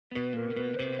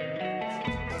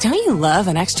Don't you love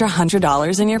an extra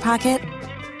 $100 in your pocket?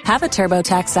 Have a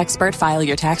TurboTax expert file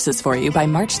your taxes for you by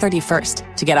March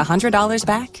 31st to get $100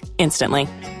 back instantly.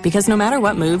 Because no matter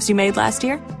what moves you made last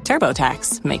year,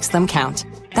 TurboTax makes them count.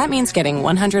 That means getting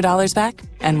 $100 back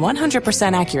and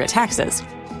 100% accurate taxes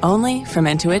only from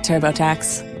Intuit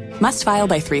TurboTax. Must file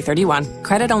by 3/31.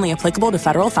 Credit only applicable to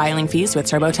federal filing fees with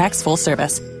TurboTax full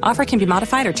service. Offer can be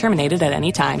modified or terminated at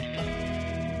any time.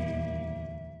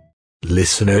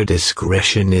 Listener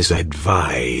discretion is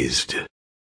advised.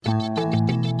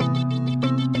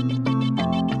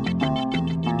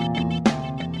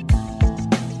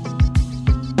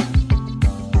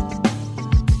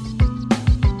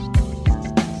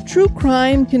 True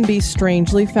crime can be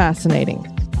strangely fascinating.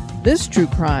 This true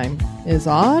crime is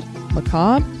odd,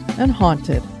 macabre, and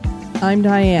haunted. I'm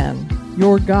Diane,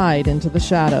 your guide into the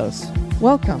shadows.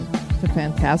 Welcome to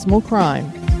Phantasmal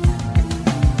Crime.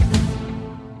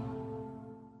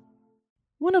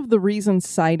 One of the reasons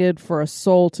cited for a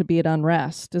soul to be at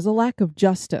unrest is a lack of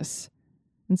justice.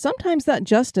 And sometimes that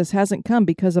justice hasn't come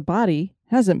because a body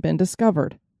hasn't been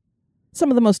discovered. Some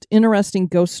of the most interesting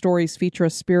ghost stories feature a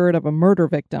spirit of a murder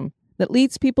victim that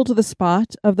leads people to the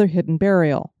spot of their hidden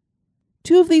burial.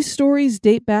 Two of these stories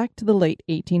date back to the late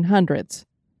 1800s.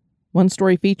 One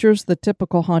story features the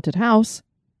typical haunted house,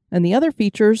 and the other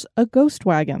features a ghost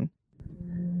wagon.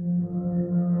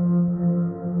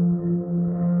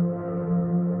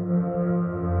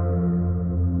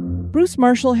 Bruce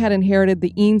Marshall had inherited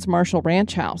the Eanes Marshall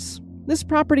Ranch House. This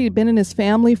property had been in his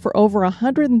family for over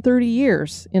 130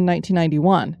 years in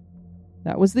 1991.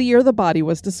 That was the year the body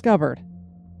was discovered.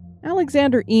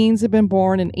 Alexander Eanes had been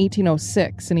born in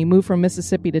 1806, and he moved from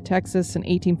Mississippi to Texas in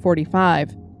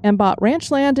 1845 and bought ranch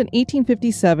land in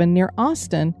 1857 near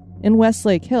Austin in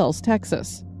Westlake Hills,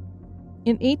 Texas.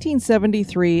 In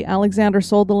 1873, Alexander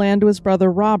sold the land to his brother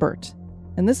Robert,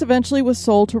 and this eventually was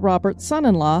sold to Robert's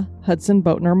son-in-law, Hudson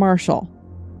Boatner Marshall.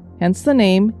 Hence the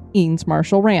name Eanes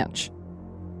Marshall Ranch.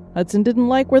 Hudson didn't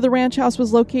like where the ranch house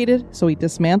was located, so he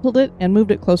dismantled it and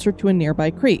moved it closer to a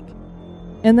nearby creek.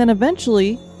 And then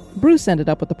eventually, Bruce ended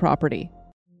up with the property.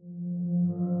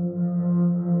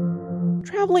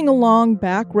 Traveling along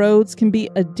back roads can be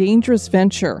a dangerous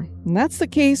venture, and that's the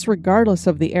case regardless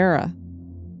of the era.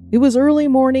 It was early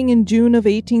morning in June of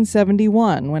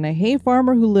 1871 when a hay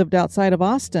farmer who lived outside of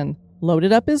Austin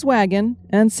loaded up his wagon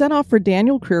and set off for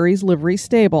Daniel Creary's livery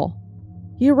stable.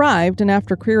 He arrived, and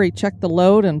after Creary checked the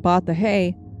load and bought the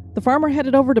hay, the farmer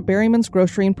headed over to Berryman's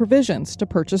Grocery and Provisions to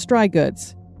purchase dry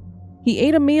goods. He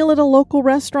ate a meal at a local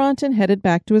restaurant and headed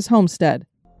back to his homestead.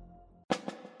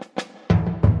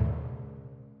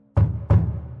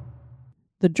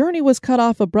 The journey was cut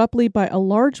off abruptly by a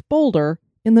large boulder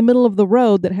in the middle of the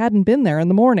road that hadn't been there in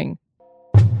the morning.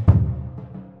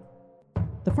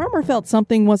 The farmer felt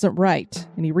something wasn't right,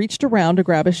 and he reached around to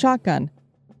grab his shotgun,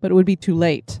 but it would be too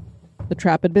late. The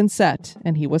trap had been set,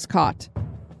 and he was caught.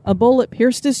 A bullet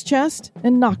pierced his chest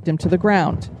and knocked him to the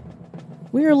ground.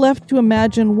 We are left to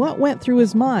imagine what went through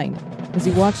his mind as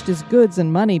he watched his goods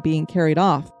and money being carried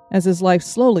off as his life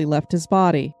slowly left his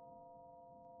body.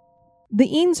 The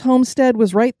Eanes homestead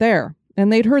was right there,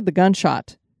 and they'd heard the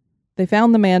gunshot. They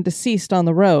found the man deceased on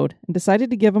the road and decided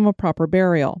to give him a proper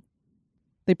burial.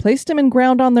 They placed him in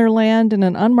ground on their land in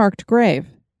an unmarked grave.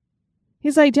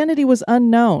 His identity was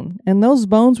unknown, and those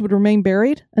bones would remain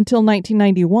buried until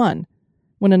 1991,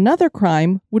 when another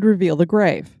crime would reveal the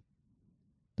grave.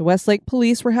 The Westlake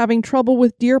police were having trouble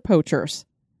with deer poachers.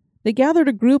 They gathered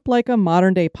a group like a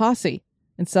modern-day posse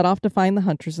and set off to find the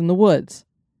hunters in the woods.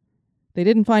 They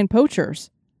didn't find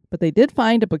poachers, but they did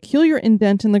find a peculiar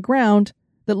indent in the ground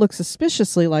that looked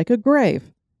suspiciously like a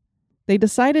grave. They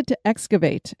decided to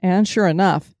excavate, and sure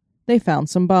enough, they found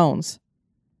some bones.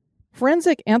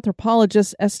 Forensic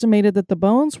anthropologists estimated that the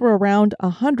bones were around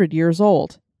 100 years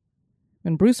old.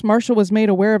 When Bruce Marshall was made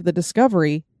aware of the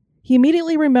discovery, he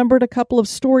immediately remembered a couple of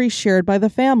stories shared by the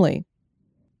family.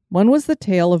 One was the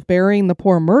tale of burying the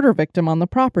poor murder victim on the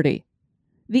property.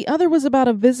 The other was about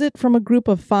a visit from a group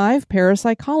of 5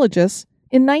 parapsychologists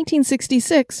in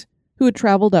 1966 who had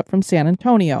traveled up from San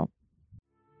Antonio.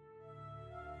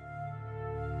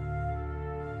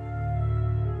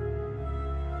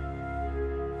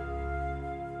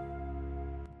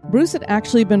 Bruce had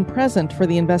actually been present for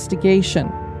the investigation,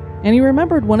 and he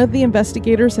remembered one of the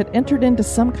investigators had entered into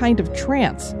some kind of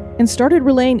trance and started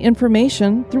relaying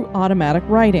information through automatic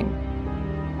writing.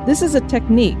 This is a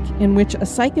technique in which a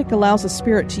psychic allows a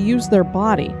spirit to use their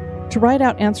body to write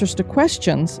out answers to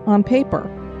questions on paper.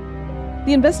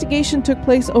 The investigation took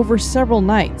place over several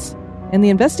nights, and the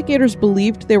investigators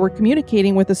believed they were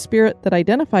communicating with a spirit that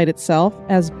identified itself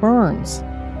as Burns.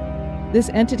 This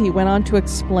entity went on to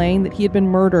explain that he had been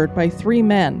murdered by 3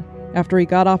 men after he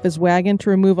got off his wagon to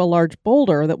remove a large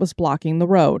boulder that was blocking the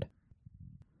road.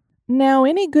 Now,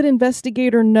 any good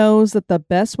investigator knows that the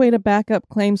best way to back up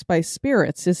claims by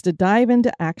spirits is to dive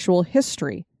into actual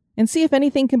history and see if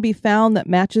anything can be found that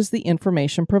matches the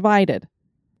information provided.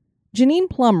 Janine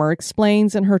Plummer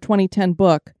explains in her 2010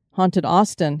 book, Haunted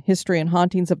Austin, History and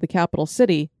Hauntings of the Capital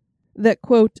City, that,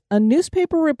 quote, a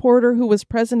newspaper reporter who was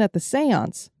present at the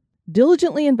seance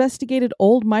diligently investigated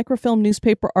old microfilm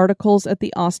newspaper articles at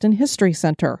the Austin History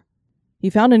Center. He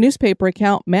found a newspaper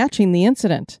account matching the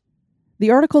incident.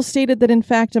 The article stated that, in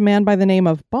fact, a man by the name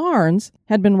of Barnes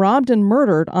had been robbed and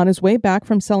murdered on his way back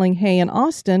from selling hay in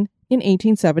Austin in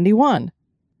 1871.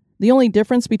 The only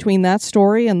difference between that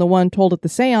story and the one told at the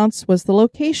seance was the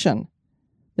location.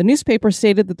 The newspaper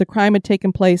stated that the crime had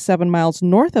taken place 7 miles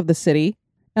north of the city,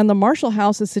 and the Marshall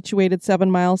House is situated 7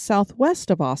 miles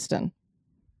southwest of Austin.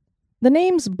 The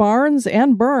names Barnes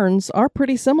and Burns are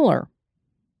pretty similar.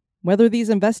 Whether these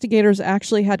investigators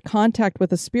actually had contact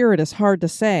with a spirit is hard to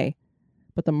say,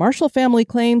 but the Marshall family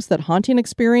claims that haunting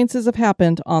experiences have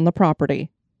happened on the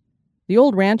property. The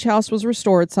old ranch house was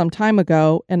restored some time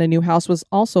ago, and a new house was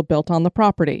also built on the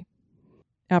property.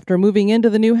 After moving into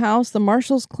the new house, the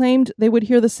Marshalls claimed they would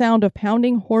hear the sound of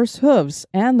pounding horse hooves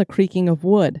and the creaking of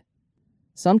wood.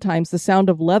 Sometimes the sound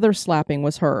of leather slapping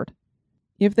was heard.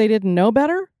 If they didn't know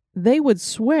better, they would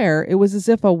swear it was as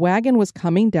if a wagon was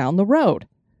coming down the road.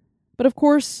 But of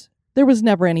course, there was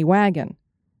never any wagon.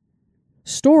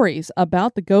 Stories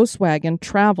about the ghost wagon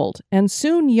traveled, and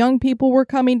soon young people were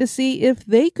coming to see if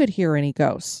they could hear any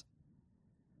ghosts.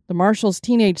 The Marshall's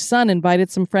teenage son invited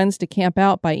some friends to camp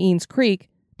out by Eanes Creek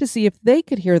to see if they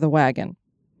could hear the wagon.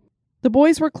 The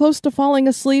boys were close to falling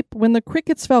asleep when the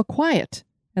crickets fell quiet,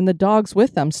 and the dogs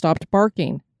with them stopped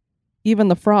barking. Even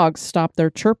the frogs stopped their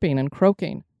chirping and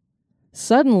croaking.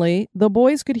 Suddenly, the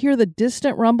boys could hear the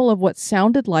distant rumble of what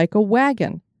sounded like a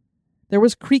wagon. There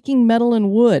was creaking metal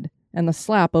and wood and the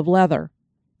slap of leather.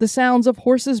 The sounds of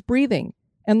horses breathing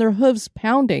and their hooves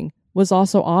pounding was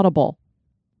also audible.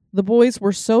 The boys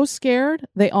were so scared,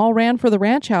 they all ran for the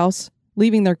ranch house,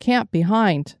 leaving their camp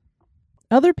behind.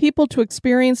 Other people to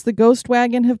experience the ghost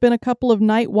wagon have been a couple of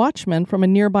night watchmen from a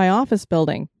nearby office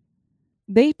building.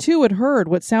 They too had heard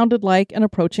what sounded like an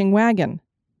approaching wagon.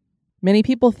 Many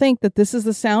people think that this is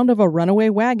the sound of a runaway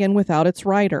wagon without its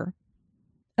rider.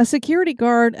 A security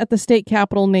guard at the state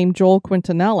capitol named Joel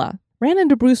Quintanilla ran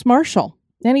into Bruce Marshall,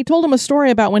 and he told him a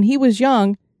story about when he was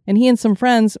young and he and some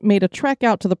friends made a trek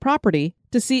out to the property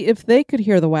to see if they could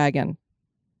hear the wagon.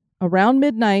 Around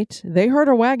midnight, they heard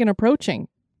a wagon approaching.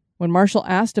 When Marshall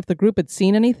asked if the group had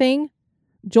seen anything,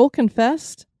 Joel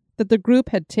confessed that the group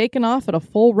had taken off at a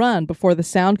full run before the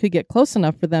sound could get close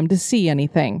enough for them to see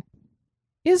anything.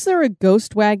 Is there a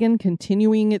ghost wagon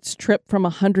continuing its trip from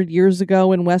 100 years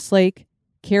ago in Westlake,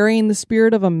 carrying the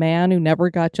spirit of a man who never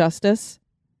got justice?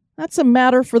 That's a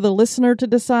matter for the listener to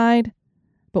decide.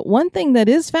 But one thing that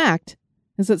is fact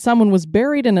is that someone was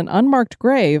buried in an unmarked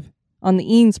grave on the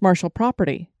Eanes Marshall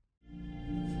property.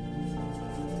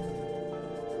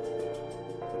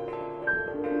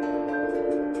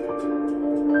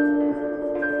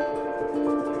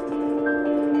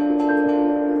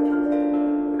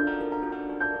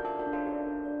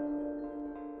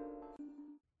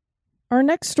 Our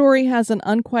next story has an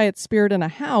unquiet spirit in a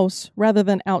house rather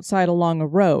than outside along a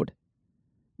road.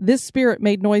 This spirit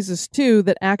made noises too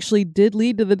that actually did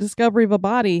lead to the discovery of a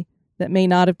body that may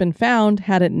not have been found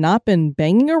had it not been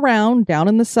banging around down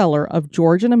in the cellar of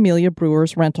George and Amelia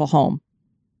Brewer's rental home.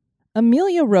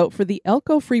 Amelia wrote for the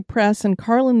Elko Free Press in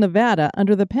Carlin, Nevada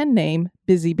under the pen name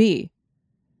Busy Bee.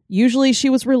 Usually she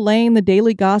was relaying the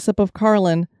daily gossip of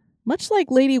Carlin, much like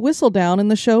Lady Whistledown in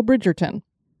the show Bridgerton.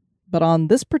 But on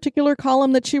this particular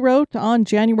column that she wrote on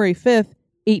January 5th,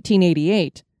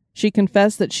 1888, she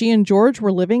confessed that she and George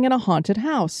were living in a haunted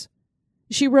house.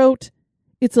 She wrote,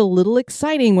 "It's a little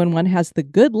exciting when one has the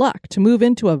good luck to move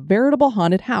into a veritable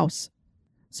haunted house.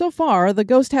 So far, the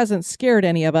ghost hasn't scared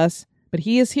any of us, but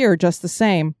he is here just the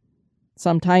same.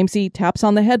 Sometimes he taps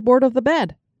on the headboard of the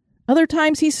bed. Other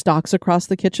times he stalks across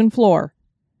the kitchen floor.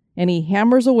 And he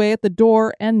hammers away at the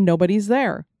door and nobody's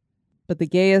there. But the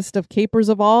gayest of capers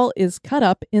of all is cut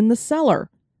up in the cellar.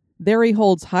 There he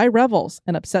holds high revels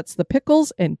and upsets the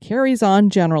pickles and carries on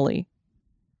generally."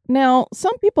 Now,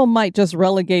 some people might just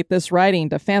relegate this writing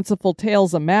to fanciful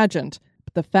tales imagined,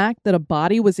 but the fact that a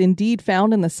body was indeed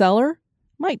found in the cellar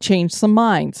might change some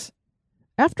minds.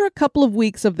 After a couple of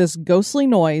weeks of this ghostly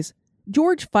noise,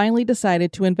 George finally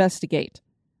decided to investigate.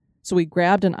 So he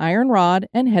grabbed an iron rod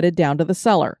and headed down to the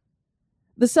cellar.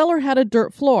 The cellar had a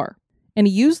dirt floor, and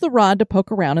he used the rod to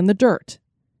poke around in the dirt.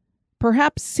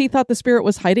 Perhaps he thought the spirit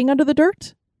was hiding under the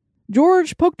dirt?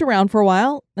 George poked around for a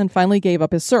while and finally gave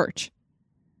up his search.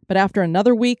 But after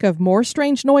another week of more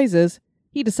strange noises,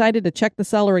 he decided to check the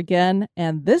cellar again,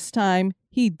 and this time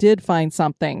he did find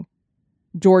something.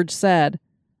 George said,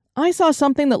 "I saw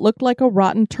something that looked like a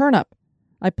rotten turnip.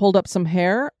 I pulled up some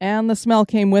hair, and the smell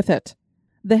came with it.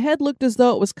 The head looked as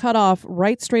though it was cut off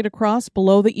right straight across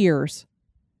below the ears."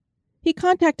 He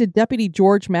contacted Deputy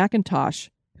George McIntosh,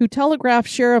 who telegraphed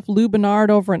Sheriff Lou Bernard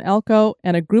over in Elko,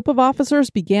 and a group of officers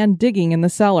began digging in the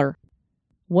cellar.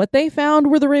 What they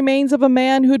found were the remains of a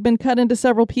man who had been cut into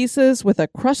several pieces with a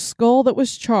crushed skull that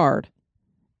was charred.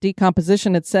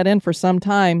 Decomposition had set in for some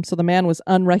time, so the man was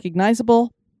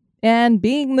unrecognizable, and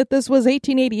being that this was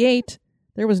 1888,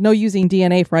 there was no using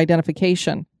DNA for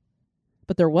identification.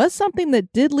 But there was something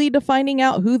that did lead to finding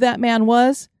out who that man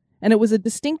was, and it was a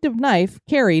distinctive knife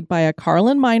carried by a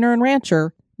Carlin miner and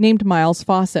rancher named Miles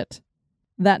Fawcett.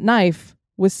 That knife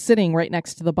was sitting right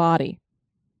next to the body.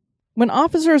 When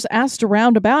officers asked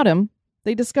around about him,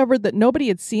 they discovered that nobody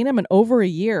had seen him in over a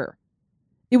year.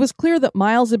 It was clear that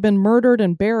Miles had been murdered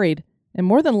and buried, and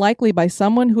more than likely by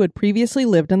someone who had previously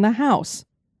lived in the house.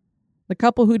 The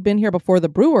couple who'd been here before the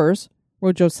Brewers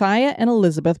were Josiah and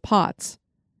Elizabeth Potts.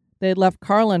 They had left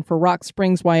Carlin for Rock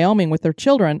Springs, Wyoming with their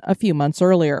children a few months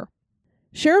earlier.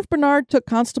 Sheriff Bernard took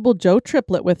Constable Joe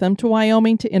Triplett with him to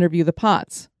Wyoming to interview the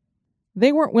Potts.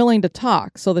 They weren't willing to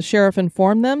talk, so the sheriff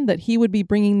informed them that he would be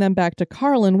bringing them back to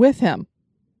Carlin with him.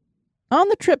 On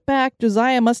the trip back,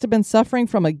 Josiah must have been suffering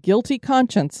from a guilty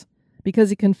conscience because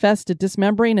he confessed to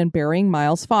dismembering and burying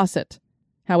Miles Fawcett.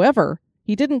 However,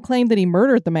 he didn't claim that he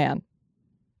murdered the man.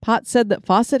 Potts said that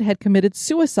Fawcett had committed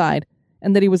suicide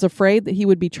and that he was afraid that he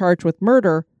would be charged with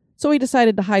murder, so he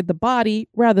decided to hide the body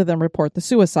rather than report the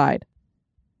suicide.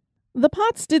 The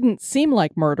Potts didn't seem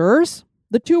like murderers.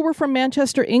 The two were from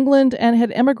Manchester, England, and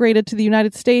had emigrated to the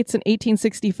United States in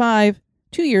 1865,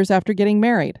 2 years after getting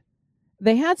married.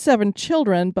 They had 7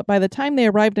 children, but by the time they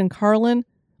arrived in Carlin,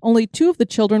 only 2 of the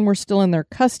children were still in their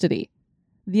custody.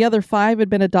 The other 5 had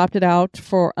been adopted out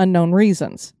for unknown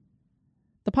reasons.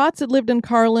 The Potts had lived in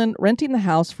Carlin, renting the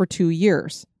house for 2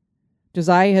 years.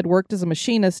 Josiah had worked as a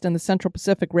machinist in the Central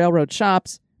Pacific Railroad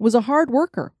shops, was a hard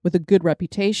worker with a good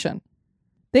reputation.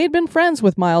 They had been friends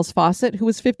with Miles Fawcett, who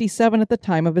was 57 at the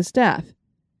time of his death.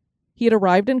 He had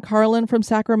arrived in Carlin from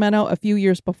Sacramento a few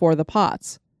years before the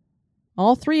Potts.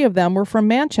 All 3 of them were from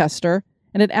Manchester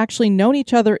and had actually known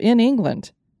each other in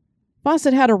England.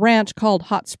 Fawcett had a ranch called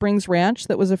Hot Springs Ranch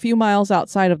that was a few miles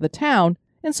outside of the town,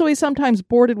 and so he sometimes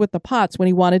boarded with the Potts when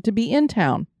he wanted to be in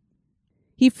town.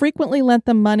 He frequently lent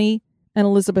them money, and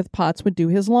Elizabeth Potts would do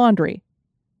his laundry.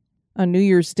 On New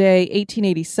Year's Day,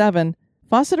 1887,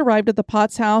 Fawcett arrived at the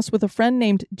Potts house with a friend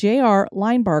named J.R.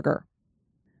 Linebarger.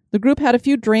 The group had a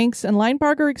few drinks, and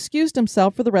Linebarger excused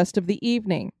himself for the rest of the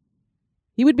evening.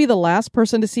 He would be the last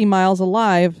person to see Miles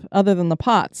alive, other than the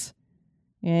Potts.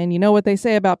 And you know what they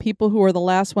say about people who are the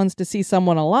last ones to see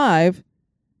someone alive?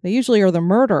 They usually are the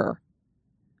murderer.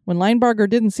 When Linebarger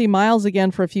didn't see Miles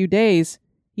again for a few days,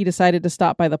 he decided to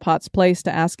stop by the Potts' place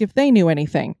to ask if they knew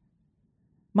anything.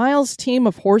 Miles' team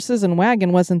of horses and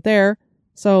wagon wasn't there,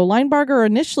 so Linebarger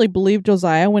initially believed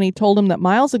Josiah when he told him that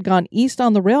Miles had gone east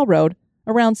on the railroad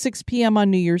around 6 p.m.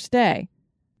 on New Year's Day.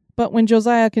 But when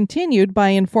Josiah continued by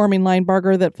informing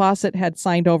Linebarger that Fawcett had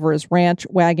signed over his ranch,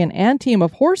 wagon, and team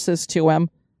of horses to him,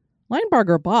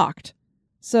 Linebarger balked.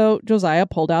 So Josiah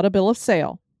pulled out a bill of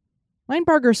sale.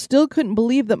 Linebarger still couldn't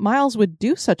believe that Miles would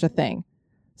do such a thing,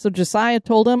 so Josiah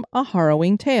told him a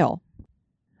harrowing tale.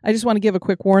 I just want to give a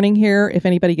quick warning here. If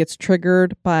anybody gets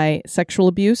triggered by sexual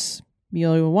abuse,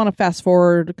 you'll want to fast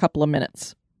forward a couple of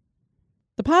minutes.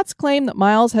 The Potts claimed that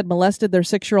Miles had molested their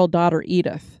 6-year-old daughter,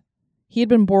 Edith. He had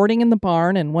been boarding in the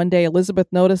barn, and one day Elizabeth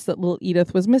noticed that little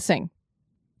Edith was missing.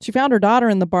 She found her daughter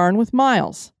in the barn with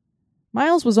Miles.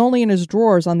 Miles was only in his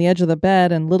drawers on the edge of the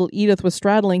bed, and little Edith was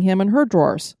straddling him in her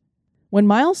drawers. When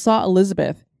Miles saw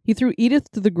Elizabeth, he threw Edith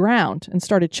to the ground and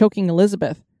started choking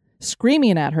Elizabeth,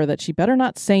 screaming at her that she better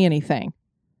not say anything.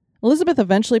 Elizabeth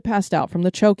eventually passed out from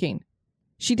the choking.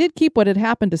 She did keep what had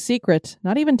happened a secret,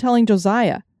 not even telling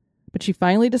Josiah, but she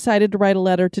finally decided to write a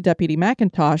letter to Deputy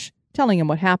McIntosh telling him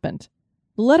what happened.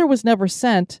 The letter was never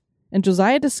sent, and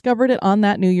Josiah discovered it on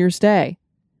that New Year's Day.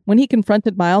 When he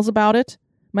confronted Miles about it,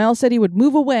 Miles said he would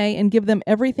move away and give them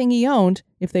everything he owned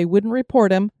if they wouldn't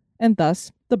report him, and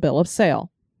thus the bill of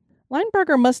sale.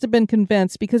 Linebarger must have been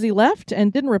convinced because he left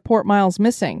and didn't report Miles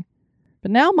missing.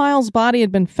 But now Miles' body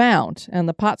had been found, and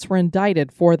the Potts were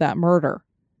indicted for that murder.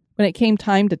 When it came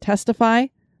time to testify,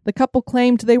 the couple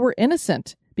claimed they were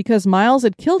innocent because Miles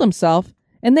had killed himself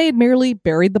and they had merely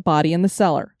buried the body in the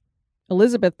cellar.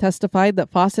 Elizabeth testified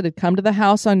that Fawcett had come to the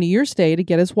house on New Year's Day to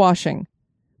get his washing.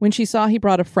 When she saw he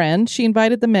brought a friend, she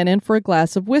invited the men in for a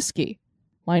glass of whiskey.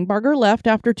 Linebarger left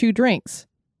after 2 drinks.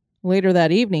 Later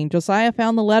that evening, Josiah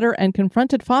found the letter and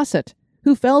confronted Fawcett,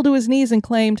 who fell to his knees and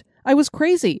claimed, "I was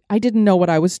crazy. I didn't know what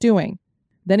I was doing."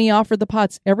 Then he offered the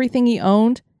Potts everything he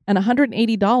owned and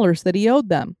 $180 that he owed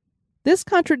them. This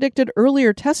contradicted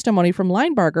earlier testimony from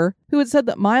Linebarger, who had said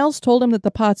that Miles told him that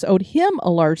the Potts owed him a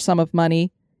large sum of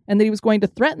money and that he was going to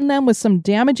threaten them with some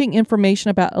damaging information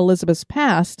about Elizabeth's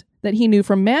past that he knew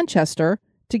from Manchester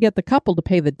to get the couple to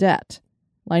pay the debt.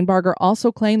 Linebarger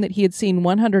also claimed that he had seen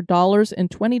 $100 and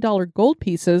 $20 gold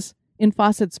pieces in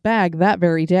Fawcett's bag that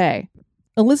very day.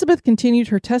 Elizabeth continued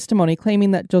her testimony,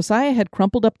 claiming that Josiah had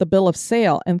crumpled up the bill of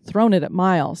sale and thrown it at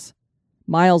Miles.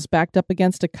 Miles backed up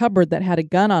against a cupboard that had a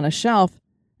gun on a shelf,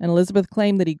 and Elizabeth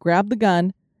claimed that he grabbed the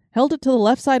gun, held it to the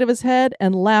left side of his head,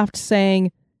 and laughed,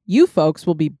 saying, "You folks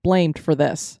will be blamed for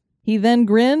this." He then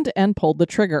grinned and pulled the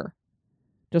trigger.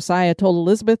 Josiah told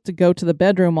Elizabeth to go to the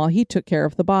bedroom while he took care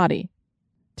of the body.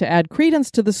 To add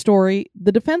credence to the story,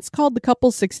 the defense called the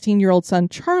couple's 16-year-old son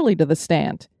Charlie to the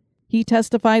stand. He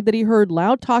testified that he heard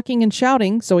loud talking and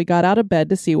shouting, so he got out of bed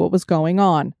to see what was going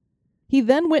on. He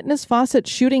then witnessed Fawcett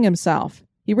shooting himself.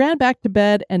 He ran back to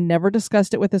bed and never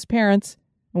discussed it with his parents,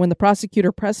 and when the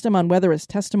prosecutor pressed him on whether his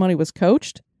testimony was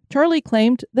coached, Charlie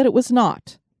claimed that it was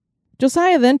not.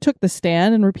 Josiah then took the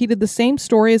stand and repeated the same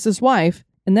story as his wife,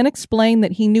 and then explained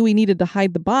that he knew he needed to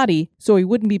hide the body so he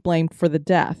wouldn't be blamed for the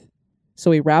death.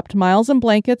 So he wrapped Miles in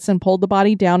blankets and pulled the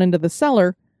body down into the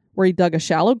cellar, where he dug a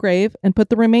shallow grave and put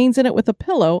the remains in it with a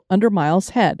pillow under Miles'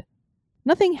 head.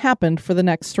 Nothing happened for the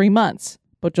next 3 months,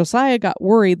 but Josiah got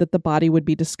worried that the body would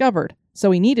be discovered,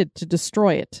 so he needed to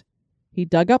destroy it. He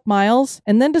dug up Miles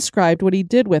and then described what he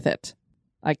did with it.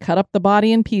 "I cut up the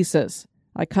body in pieces.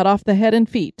 I cut off the head and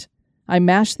feet. I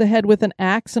mashed the head with an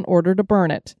axe in order to burn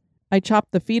it. I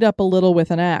chopped the feet up a little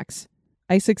with an axe.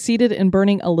 I succeeded in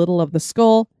burning a little of the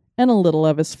skull and a little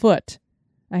of his foot.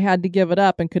 I had to give it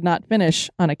up and could not finish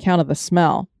on account of the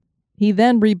smell." He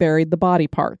then reburied the body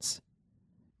parts.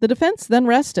 The defense then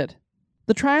rested.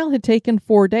 The trial had taken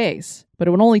 4 days, but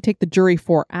it would only take the jury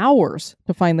 4 hours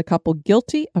to find the couple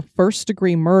guilty of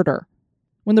first-degree murder.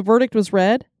 When the verdict was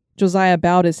read, Josiah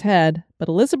bowed his head, but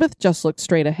Elizabeth just looked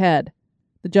straight ahead.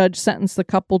 The judge sentenced the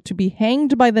couple to be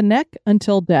hanged by the neck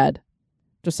until dead.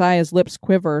 Josiah's lips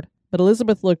quivered, but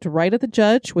Elizabeth looked right at the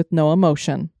judge with no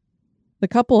emotion. The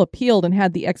couple appealed and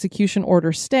had the execution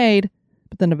order stayed,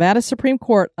 but the Nevada Supreme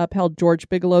Court upheld George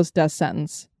Bigelow's death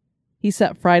sentence. He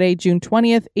set Friday, June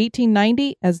 20th,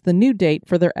 1890 as the new date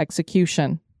for their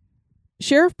execution.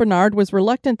 Sheriff Bernard was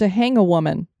reluctant to hang a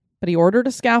woman, but he ordered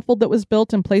a scaffold that was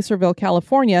built in Placerville,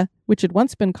 California, which had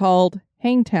once been called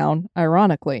Hangtown,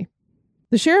 ironically.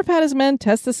 The sheriff had his men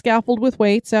test the scaffold with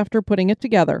weights after putting it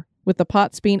together, with the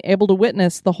Potts being able to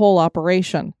witness the whole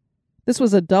operation. This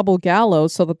was a double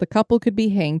gallows so that the couple could be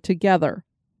hanged together.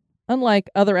 Unlike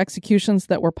other executions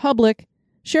that were public,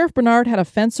 Sheriff Bernard had a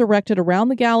fence erected around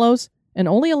the gallows and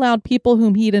only allowed people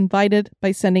whom he'd invited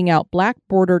by sending out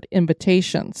black-bordered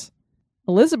invitations.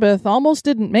 Elizabeth almost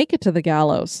didn't make it to the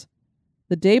gallows.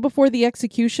 The day before the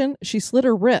execution, she slit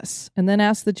her wrists and then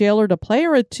asked the jailer to play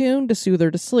her a tune to soothe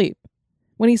her to sleep.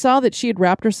 When he saw that she had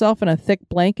wrapped herself in a thick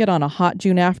blanket on a hot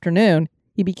June afternoon,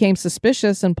 he became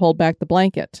suspicious and pulled back the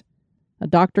blanket. A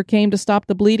doctor came to stop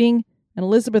the bleeding, and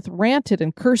Elizabeth ranted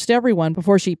and cursed everyone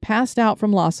before she passed out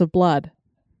from loss of blood.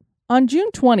 On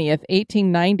June 20th,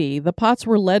 1890, the Potts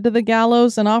were led to the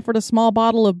gallows and offered a small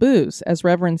bottle of booze as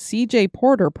Reverend C.J.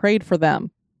 Porter prayed for them.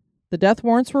 The death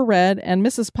warrants were read, and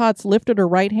Mrs. Potts lifted her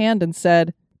right hand and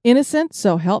said, "Innocent,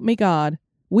 so help me God.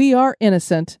 We are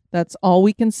innocent, that's all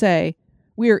we can say.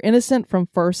 We are innocent from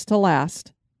first to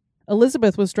last."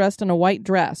 Elizabeth was dressed in a white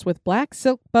dress with black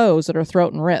silk bows at her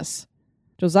throat and wrists.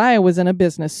 Josiah was in a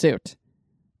business suit.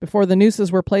 Before the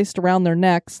nooses were placed around their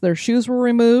necks, their shoes were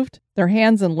removed, their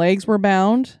hands and legs were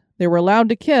bound, they were allowed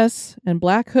to kiss, and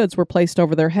black hoods were placed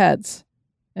over their heads.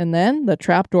 And then the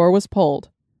trap door was pulled.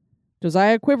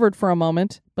 Josiah quivered for a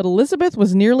moment, but Elizabeth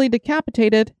was nearly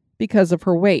decapitated because of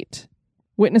her weight.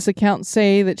 Witness accounts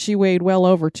say that she weighed well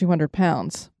over 200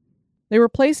 pounds. They were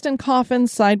placed in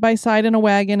coffins side by side in a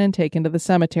wagon and taken to the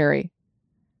cemetery.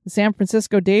 The San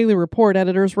Francisco Daily Report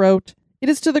editors wrote, "It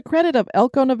is to the credit of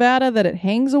Elko, Nevada, that it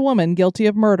hangs a woman guilty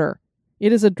of murder.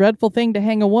 It is a dreadful thing to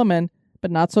hang a woman,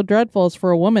 but not so dreadful as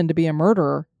for a woman to be a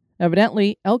murderer.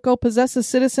 Evidently, Elko possesses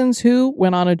citizens who,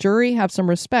 when on a jury, have some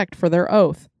respect for their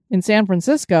oath. In San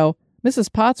Francisco,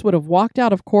 Mrs. Potts would have walked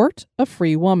out of court a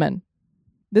free woman."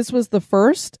 This was the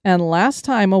first and last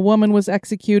time a woman was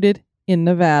executed in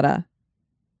Nevada.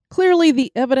 Clearly,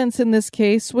 the evidence in this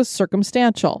case was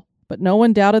circumstantial, but no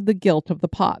one doubted the guilt of the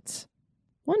Potts.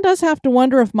 One does have to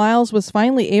wonder if Miles was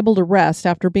finally able to rest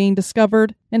after being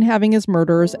discovered and having his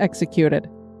murderers executed.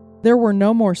 There were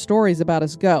no more stories about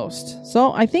his ghost,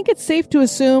 so I think it's safe to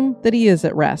assume that he is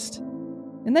at rest.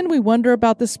 And then we wonder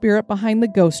about the spirit behind the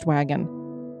ghost wagon.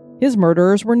 His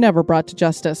murderers were never brought to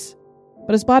justice,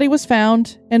 but his body was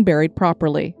found and buried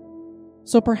properly.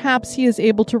 So perhaps he is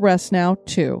able to rest now,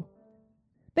 too.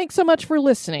 Thanks so much for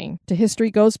listening to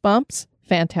History Goes Bumps,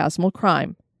 Phantasmal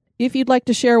Crime. If you'd like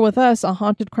to share with us a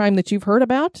haunted crime that you've heard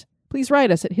about, please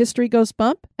write us at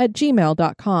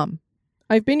historygoesbump@gmail.com.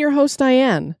 I've been your host,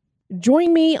 Diane.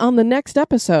 Join me on the next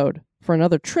episode for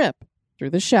another trip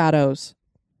through the shadows.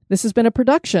 This has been a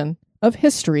production of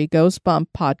History Goes Bump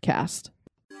podcast.